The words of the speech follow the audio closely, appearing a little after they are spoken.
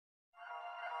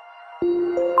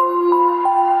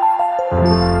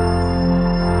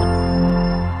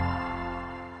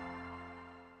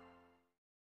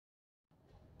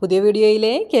പുതിയ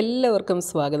വീഡിയോയിലേക്ക് എല്ലാവർക്കും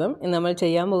സ്വാഗതം. ഇന്ന് നമ്മൾ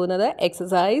ചെയ്യാൻ പോകുന്നത്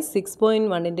എക്സസൈസ്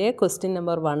 6.1ൻ്റെ ക്വസ്റ്റ്യൻ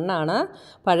നമ്പർ 1 ആണ്.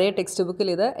 പഴയ ടെക്സ്റ്റ് ബുക്കിൽ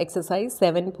ഇത് എക്സസൈസ്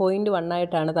 7.1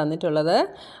 ആയിട്ടാണ് തന്നിട്ടുള്ളത്.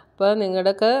 അപ്പോൾ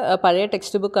നിങ്ങൾക്ക് പഴയ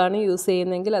ടെക്സ്റ്റ് ബുക്കാണ് യൂസ്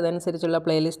ചെയ്യുന്നതെങ്കിൽ അതനുസരിച്ചുള്ള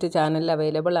പ്ലേലിസ്റ്റ് ചാനലിൽ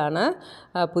അവൈലബിൾ ആണ്.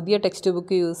 പുതിയ ടെക്സ്റ്റ്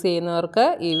ബുക്ക് യൂസ് ചെയ്യുന്നവർക്ക്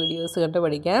ഈ വീഡിയോസ് കണ്ട്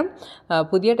പഠിക്കാം.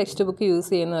 പുതിയ ടെക്സ്റ്റ് ബുക്ക്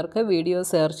യൂസ് ചെയ്യുന്നവർക്ക് വീഡിയോ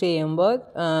സെർച്ച് ചെയ്യുമ്പോൾ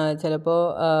ചിലപ്പോൾ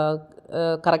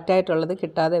കറക്റ്റായിട്ടുള്ളത്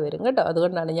കിട്ടാതെ വരും കേട്ടോ.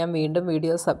 അതുകൊണ്ടാണ് ഞാൻ വീണ്ടും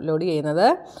വീഡിയോസ് അപ്ലോഡ് ചെയ്യുന്നത്.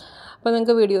 അപ്പോൾ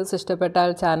നിങ്ങൾക്ക് വീഡിയോസ്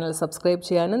ഇഷ്ടപ്പെട്ടാൽ ചാനൽ സബ്സ്ക്രൈബ്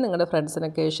ചെയ്യാനും നിങ്ങളുടെ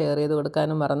ഫ്രണ്ട്സിനൊക്കെ ഷെയർ ചെയ്ത്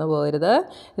കൊടുക്കാനും മറന്നു പോകരുത്.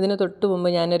 ഇതിന് തൊട്ട് മുമ്പ്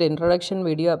ഞാനൊരു ഇൻട്രൊഡക്ഷൻ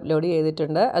വീഡിയോ അപ്ലോഡ്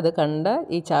ചെയ്തിട്ടുണ്ട്. അത് കണ്ട്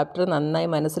ഈ ചാപ്റ്റർ നന്നായി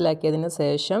മനസ്സിലാക്കിയതിന്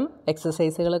ശേഷം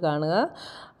എക്സസൈസുകൾ കാണുക.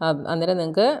 അന്നേരം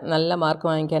നിങ്ങൾക്ക് നല്ല മാർക്ക്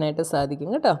വാങ്ങിക്കാനായിട്ട്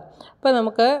സാധിക്കും കേട്ടോ. അപ്പോൾ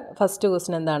നമുക്ക് ഫസ്റ്റ്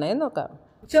ക്വസ്റ്റ്യൻ എന്താണെന്ന് നോക്കാം.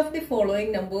 Which of the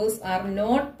following numbers are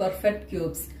not perfect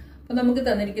cubes? അപ്പോൾ നമുക്ക്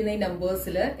തന്നിരിക്കുന്ന ഈ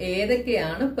നമ്പേഴ്സിൽ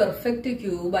ഏതൊക്കെയാണ് പെർഫെക്റ്റ്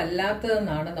ക്യൂബ്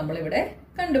അല്ലാത്തതെന്നാണ് നമ്മളിവിടെ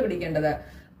കണ്ടുപിടിക്കേണ്ടത്.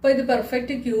 അപ്പോൾ ഇത്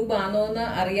പെർഫെക്റ്റ് ക്യൂബ് ആണോ എന്ന്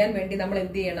അറിയാൻ വേണ്ടി നമ്മൾ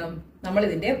എന്ത് ചെയ്യണം? നമ്മൾ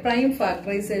ഇതിന്റെ പ്രൈം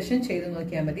ഫാക്ടറൈസേഷൻ ചെയ്ത്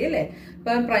നോക്കിയാൽ മതി അല്ലേ.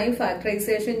 അപ്പൊ പ്രൈം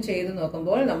ഫാക്ടറൈസേഷൻ ചെയ്ത്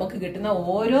നോക്കുമ്പോൾ നമുക്ക് കിട്ടുന്ന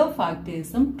ഓരോ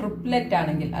ഫാക്ടേഴ്സും ട്രിപ്ലെറ്റ്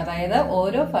ആണെങ്കിൽ, അതായത്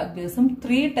ഓരോ ഫാക്ടേഴ്സും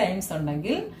 3 ടൈംസ്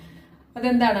ഉണ്ടെങ്കിൽ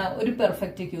അതെന്താണ്? ഒരു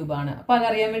പെർഫെക്റ്റ് ക്യൂബ് ആണ്. അപ്പൊ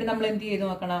അതറിയാൻ വേണ്ടി നമ്മൾ എന്ത് ചെയ്ത്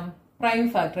നോക്കണം? പ്രൈം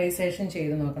ഫാക്ടറൈസേഷൻ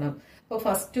ചെയ്ത് നോക്കണം. അപ്പൊ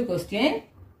ഫസ്റ്റ് ക്വസ്റ്റ്യൻ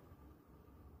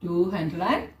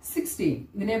 216.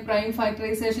 ഇതിനെ പ്രൈം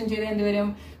ഫാക്ടറൈസേഷൻ ചെയ്ത് എന്ത് വരും?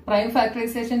 പ്രൈം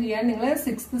ഫാക്ടറൈസേഷൻ ചെയ്യാൻ നിങ്ങൾ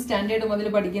 6th സ്റ്റാൻഡേർഡ് മുതൽ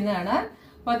പഠിക്കുന്നതാണ്.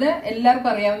 അപ്പൊ അത് എല്ലാവർക്കും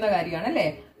അറിയാവുന്ന കാര്യമാണ് അല്ലേ.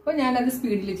 അപ്പൊ ഞാനത്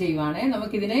സ്പീഡിൽ ചെയ്യുവാണേ.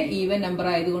 നമുക്കിതിനെ ഈവൻ നമ്പർ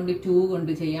ആയതുകൊണ്ട് 2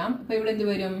 കൊണ്ട് ചെയ്യാം. അപ്പൊ ഇവിടെ എന്ത്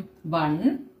വരും? 1.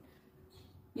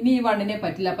 ഇനി ഈ 1നെ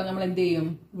പറ്റില്ല. അപ്പൊ നമ്മൾ എന്ത് ചെയ്യും?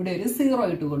 ഇവിടെ ഒരു 0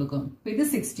 ഇട്ട് കൊടുക്കും. അപ്പൊ ഇത്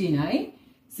 16 ആയി.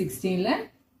 16ല്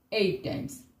 8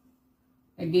 times.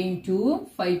 Again 2,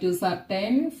 5 2s are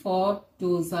 10, 4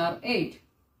 2s are 8.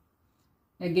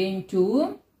 Again 2,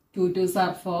 2 2s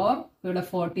are 4, ഇവിടെ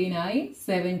 14 ആയി.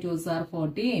 7 2s are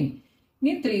 14.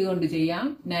 ഇനി 3 കൊണ്ട് ചെയ്യാം.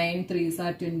 9 3s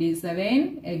are 27.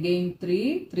 Again 3,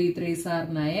 3 3s are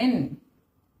 9.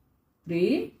 3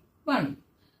 1.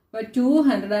 അപ്പൊ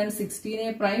 216നെ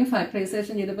പ്രൈം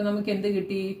ഫാക്ടറൈസേഷൻ ചെയ്തപ്പോൾ നമുക്ക് എന്ത്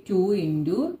കിട്ടി? 2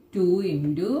 into 2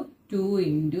 into 2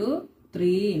 into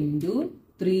 3 into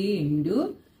 3 into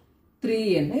 3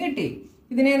 എന്ന് കിട്ടി.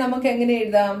 ഇതിനെ നമുക്ക് എങ്ങനെ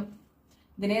എഴുതാം?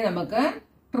 ഇതിനെ നമുക്ക്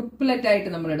ട്രിപ്ലെറ്റ് ആയിട്ട്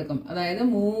നമ്മൾ എടുക്കും. അതായത്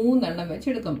 3 എണ്ണം വെച്ച്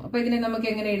എടുക്കും. അപ്പൊ ഇതിനെ നമുക്ക്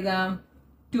എങ്ങനെ എഴുതാം?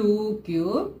 2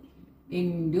 ക്യൂബ്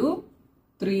ഇൻറ്റു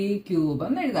 3 ക്യൂബ്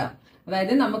എന്ന് എഴുതാം.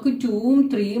 അതായത് നമുക്ക് 2ഉം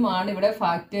 3ഉം ആണ് ഇവിടെ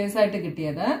ഫാക്ടേഴ്സ് ആയിട്ട്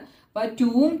കിട്ടിയത്. അപ്പൊ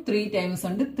 2ഉം 3 ടൈംസ്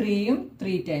ഉണ്ട്, 3യും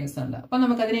 3 ടൈംസ് ഉണ്ട്. അപ്പൊ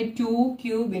നമുക്ക് അതിനെ 2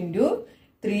 ക്യൂബ് ഇൻറ്റു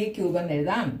 3 ക്യൂബ് എന്ന്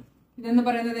എഴുതാം. ഇതെന്ന്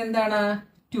പറയുന്നത് എന്താണ്?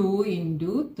 2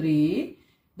 into 3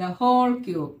 the whole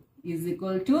cube is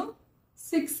equal to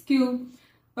 6 cube.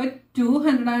 അപ്പൊ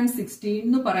 216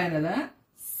 എന്ന് പറയുന്നത്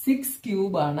 6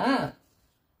 ക്യൂബ് ആണ്.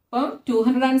 അപ്പം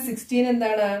 216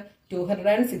 എന്താണ്?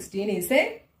 216 is A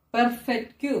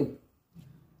perfect cube.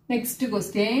 Next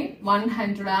question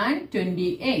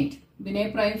 128. ഇതിനെ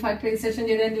പ്രൈം ഫാക്ടറൈസേഷൻ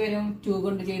ചെയ്താൽ എന്ത് വരും? 2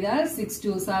 കൊണ്ട് ചെയ്താൽ 6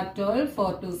 2s are 12,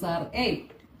 4 2s are 8.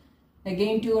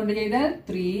 Again 2 കൊണ്ട് ചെയ്താൽ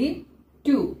 3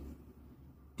 2.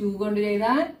 2 കൊണ്ട്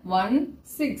ചെയ്താൽ 1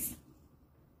 6.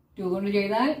 2 കൊണ്ട്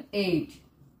ചെയ്താൽ 8.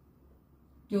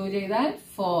 2 ചെയ്താൽ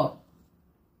 4.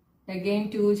 Again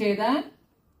 2 ചെയ്താൽ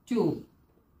 2.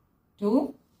 2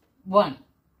 1.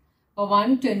 അപ്പോൾ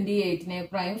 128നെ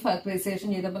പ്രൈം ഫാക്ടറൈസേഷൻ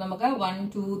ചെയ്തപ്പോൾ നമുക്ക് 1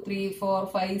 2 3 4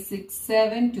 5 6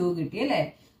 7 2 കിട്ടി അല്ലേ.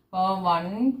 അപ്പോൾ 1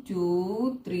 2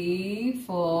 3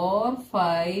 4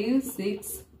 5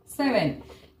 6 7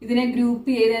 ഇതിനെ ഗ്രൂപ്പ്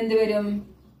ചെയ്ത് എന്ത് വരും?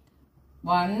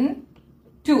 1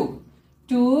 2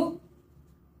 2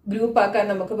 ഗ്രൂപ്പ് ആക്കാൻ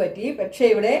നമുക്ക് പറ്റി. പക്ഷെ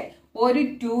ഇവിടെ ഒരു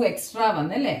 2 എക്സ്ട്രാ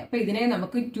വന്നല്ലേ. അപ്പൊ ഇതിനെ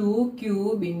നമുക്ക് 2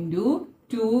 ക്യൂബ് ഇൻറ്റു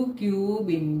 2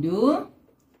 ക്യൂബ് ഇൻറ്റു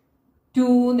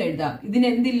 2 എന്ന് എഴുതാം.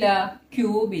 ഇതിനെന്തില്ല?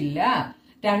 ക്യൂബ് ഇല്ല.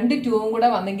 2 2ഉം കൂടെ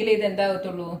വന്നെങ്കിൽ ഇത്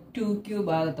എന്താകത്തുള്ളൂ? 2 ക്യൂബ്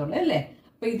ആകത്തുള്ളൂ അല്ലേ.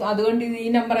 അപ്പൊ അതുകൊണ്ട് ഈ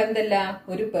നമ്പർ എന്തല്ല?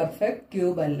 ഒരു പെർഫെക്റ്റ്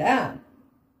ക്യൂബ് അല്ല.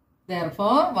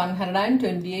 Therefore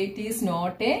 128 is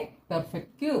not a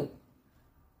perfect cube.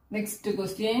 Next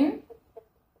question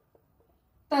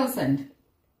 1000.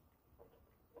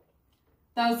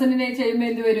 1000നെ ചെയ്യുമ്പോൾ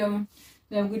എന്ത് വരും?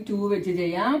 നമുക്ക് 2 വെച്ച്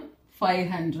ചെയ്യാം.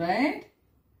 500.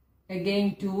 Again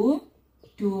 2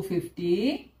 250.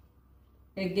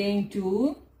 Again 2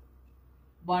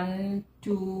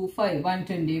 125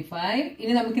 125.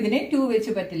 ഇനി നമുക്ക് ഇതിനെ 2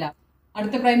 വെച്ച് പറ്റില്ല.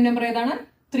 അടുത്ത പ്രൈം നമ്പർ ഏതാണ്?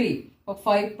 3. അപ്പൊ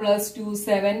 5 plus 2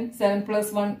 7, 7 plus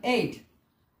 1 8.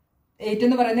 8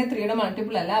 എന്ന് പറയുന്നത് 3യുടെ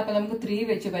മൾട്ടിപ്പിൾ അല്ല. അപ്പൊ നമുക്ക് 3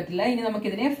 വെച്ച് പറ്റില്ല. ഇനി നമുക്ക്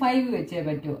ഇതിനെ 5 വെച്ചേ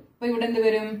പറ്റൂ. അപ്പൊ ഇവിടെ എന്ത്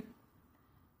വരും?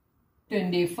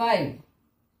 25.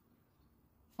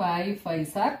 5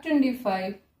 5s are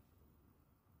 25.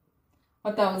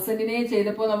 അപ്പോൾ 1000നെ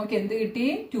ചെയ്തപ്പോൾ നമുക്ക് എന്ത് കിട്ടി?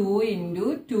 2 into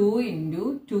 2 into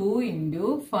 2 into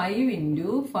 5 into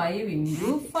 5 into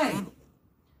 5.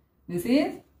 This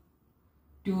is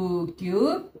 2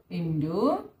 cube into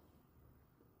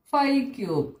 5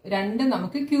 cube. രണ്ട്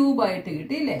നമുക്ക് ക്യൂബ് ആയിട്ട്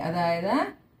കിട്ടിയില്ലേ? അതായത്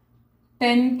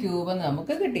 10 ക്യൂബ്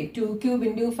നമുക്ക് കിട്ടി. 2 ക്യൂബ്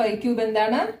into 5 ക്യൂബ്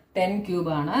എന്താണ്? 10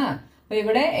 ക്യൂബ് ആണ്. അപ്പൊ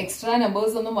ഇവിടെ എക്സ്ട്രാ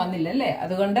നമ്പേഴ്സ് ഒന്നും വന്നില്ല അല്ലേ?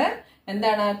 അതുകൊണ്ട്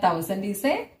എന്താണ്? 1000 is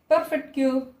a perfect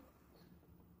cube.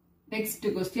 Next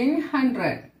question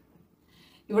 100.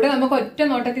 ഇവിടെ നമുക്ക് ഒറ്റ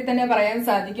നോട്ടത്തിൽ തന്നെ പറയാൻ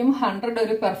സാധിക്കും 100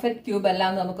 ഒരു പെർഫെക്റ്റ് ക്യൂബ് അല്ല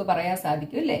എന്ന് നമുക്ക് പറയാൻ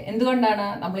സാധിക്കും അല്ലേ? എന്തുകൊണ്ടാണ്?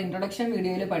 നമ്മൾ ഇൻട്രൊഡക്ഷൻ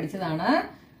വീഡിയോയിൽ പഠിച്ചതാണ്.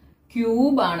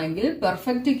 ക്യൂബ് ആണെങ്കിൽ,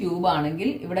 പെർഫെക്റ്റ് ക്യൂബ് ആണെങ്കിൽ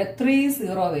ഇവിടെ 3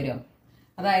 0 വരും.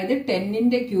 അതായത്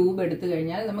 10ന്റെ ക്യൂബ് എടുത്തു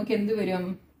കഴിഞ്ഞാൽ നമുക്ക് എന്ത് വരും?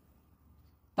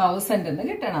 1000 എന്ന്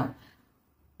കിട്ടണം.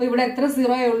 അപ്പൊ ഇവിടെ എത്ര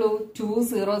സീറോയേ ഉള്ളൂ? 2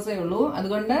 zeros ഉള്ളൂ.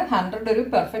 അതുകൊണ്ട് 100 ഒരു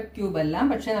പെർഫെക്റ്റ് ക്യൂബ് അല്ല.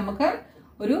 പക്ഷെ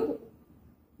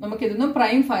നമുക്കിതൊന്നും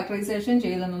പ്രൈം ഫാക്ടറൈസേഷൻ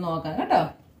ചെയ്തൊന്ന് നോക്കാം കേട്ടോ.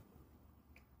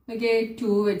 ഓക്കെ,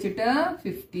 2 വെച്ചിട്ട്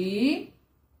 50,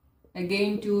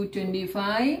 അഗെയിൻ 2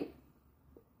 25,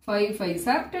 5 5s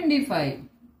are 25.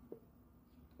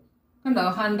 കണ്ടോ?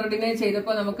 100നെ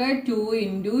ചെയ്തപ്പോൾ നമുക്ക് 2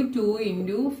 into 2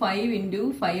 into 5 into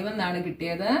 5 എന്നാണ്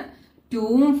കിട്ടിയത്.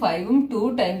 2ഉം 5ഉം 2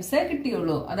 ടൈംസേ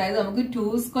കിട്ടിയുള്ളൂ. അതായത് നമുക്ക് 2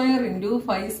 square into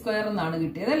 5 square എന്നാണ്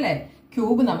കിട്ടിയത് അല്ലേ?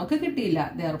 ക്യൂബ് നമുക്ക് കിട്ടിയില്ല.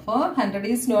 Therefore 100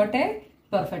 is not a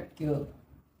perfect cube.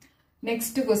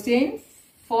 Next question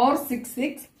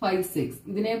 46656.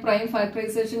 ഇതിനെ പ്രൈം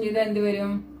ഫാക്ടറൈസേഷൻ ചെയ്താൽ എന്ത്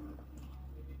വരും?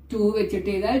 2 വെച്ചിട്ട്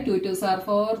ചെയ്താൽ 2 2s are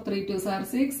 4, 3 2s are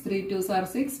 6, 3 2s are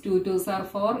 6, 2 2s are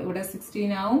 4. ഇവിടെ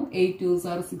 16 ആവും. 8 2s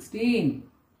are 16.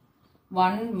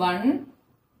 1 1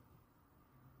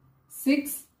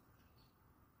 6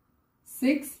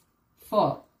 6 4.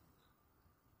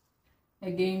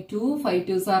 Again 2, 5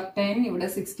 2s are 10. ഇവിടെ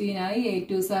 16 ആയി. 8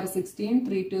 2s are 16,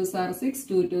 3 2s are 6,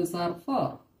 2 2s are 4.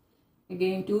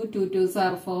 Again 2, 2 2s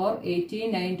are 4,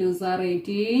 18, 9 2s are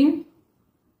 18,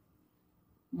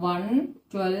 1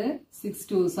 12, 6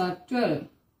 2s are 12.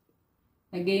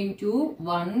 Again 2,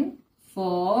 1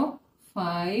 4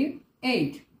 5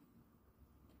 8.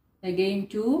 Again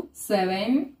 2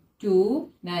 7 2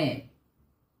 9.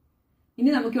 ഇനി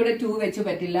നമുക്കിവിടെ 2 വെച്ച്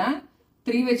പറ്റില്ല.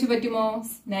 3 വെച്ച് പറ്റുമോ?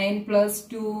 9 plus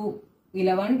 2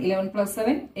 11, 11 plus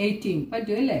 7 18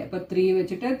 പറ്റും അല്ലേ? അപ്പൊ 3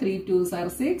 വെച്ചിട്ട് 3 2s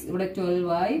are 6. ഇവിടെ 12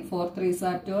 ആയി. 4 3s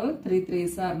are 12, 3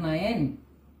 3s are 9.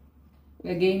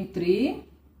 Again 3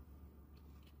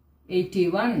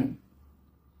 81.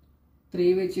 3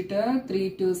 വെച്ചിട്ട് 3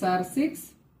 2s are 6,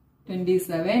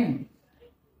 27.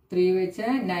 3 വെച്ച്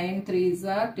 9 3s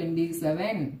are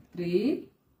 27, 3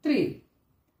 3.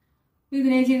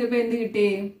 ഇതിനെ ചെയ്തപ്പോ എന്ത് കിട്ടി?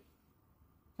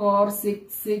 4 6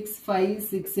 6 5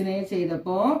 6നെ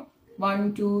ചെയ്തപ്പോ 1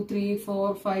 2 3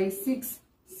 4 5 6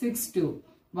 6 2.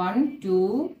 1 2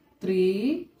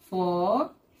 3 4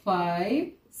 5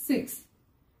 6.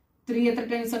 3 എത്ര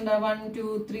ടൈംസ് ഉണ്ട്? 1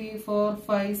 2 3 4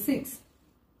 5 6.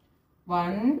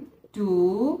 1 2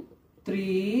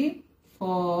 3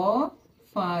 4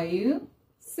 5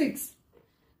 6.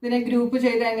 ഇതിനെ ഗ്രൂപ്പ്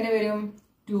ചെയ്താൽ എങ്ങനെ വരും?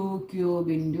 2 cube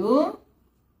into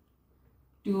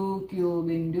 2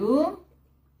 cube into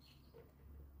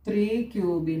 3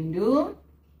 cube into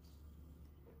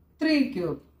 3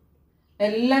 cube.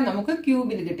 എല്ലാം നമുക്ക്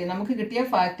ക്യൂബിൽ കിട്ടി. നമുക്ക് കിട്ടിയ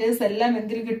ഫാക്ടേഴ്സ് എല്ലാം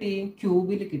എന്തിൽ കിട്ടി?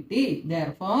 ക്യൂബിൽ കിട്ടി.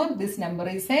 Therefore this number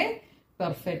is a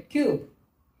perfect cube.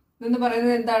 ഇതെന്ന്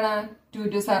പറയുന്നത് എന്താണ്? 2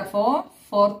 2s are 4,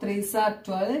 4 3s are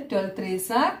 12, 12 3s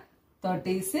are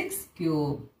 36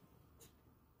 cube.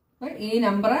 ഈ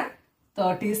നമ്പർ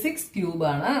 36 ക്യൂബ്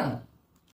ആണ്.